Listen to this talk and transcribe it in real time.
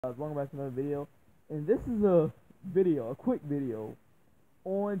Welcome back to another video, and this is a quick video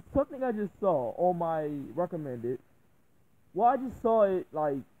on something I just saw on my recommended. Well, I just saw it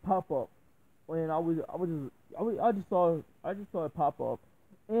like pop up, and I just saw it pop up,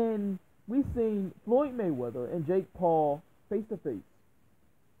 and we seen Floyd Mayweather and Jake Paul face to face,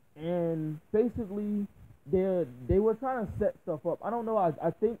 and basically they were trying to set stuff up. I don't know.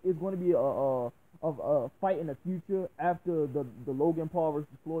 I think it's going to be a fight in the future after the Logan Paul versus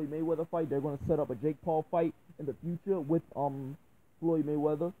Floyd Mayweather fight. They're going to set up a Jake Paul fight in the future with Floyd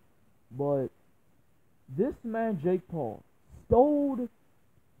Mayweather. But this man Jake Paul stole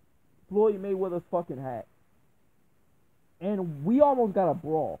Floyd Mayweather's fucking hat, and we almost got a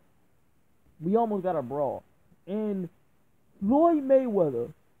brawl. And Floyd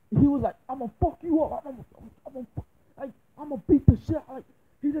Mayweather, he was like, "I'm gonna fuck you up. I'm gonna beat the shit." Like,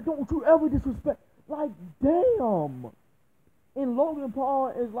 he said, "Don't you ever disrespect." Like, damn. And Logan Paul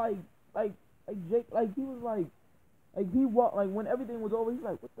is like Jake, like he was like he walked, like when everything was over, he's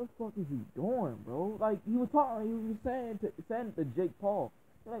like, "What the fuck is he doing, bro?" Like he was talking, he was saying to Jake Paul,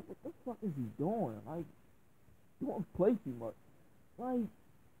 he's like, "What the fuck is he doing? Like, you won't play too much." Like,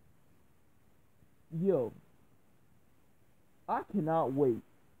 yo, I cannot wait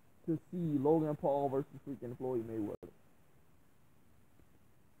to see Logan Paul versus freaking Floyd Mayweather.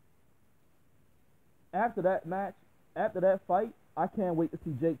 After that fight, I can't wait to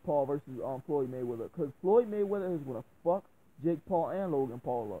see Jake Paul versus Floyd Mayweather, because Floyd Mayweather is gonna fuck Jake Paul and Logan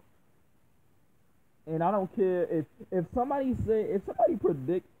Paul up. And I don't care if somebody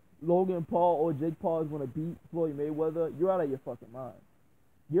predict Logan Paul or Jake Paul is gonna beat Floyd Mayweather, you're out of your fucking mind.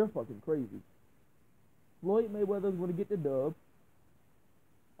 You're fucking crazy. Floyd Mayweather is gonna get the dub.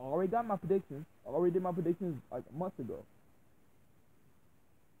 I already got my predictions. I already did my predictions like months ago.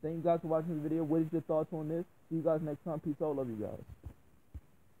 Thank you guys for watching this video. What is your thoughts on this? See you guys next time. Peace out. Love you guys.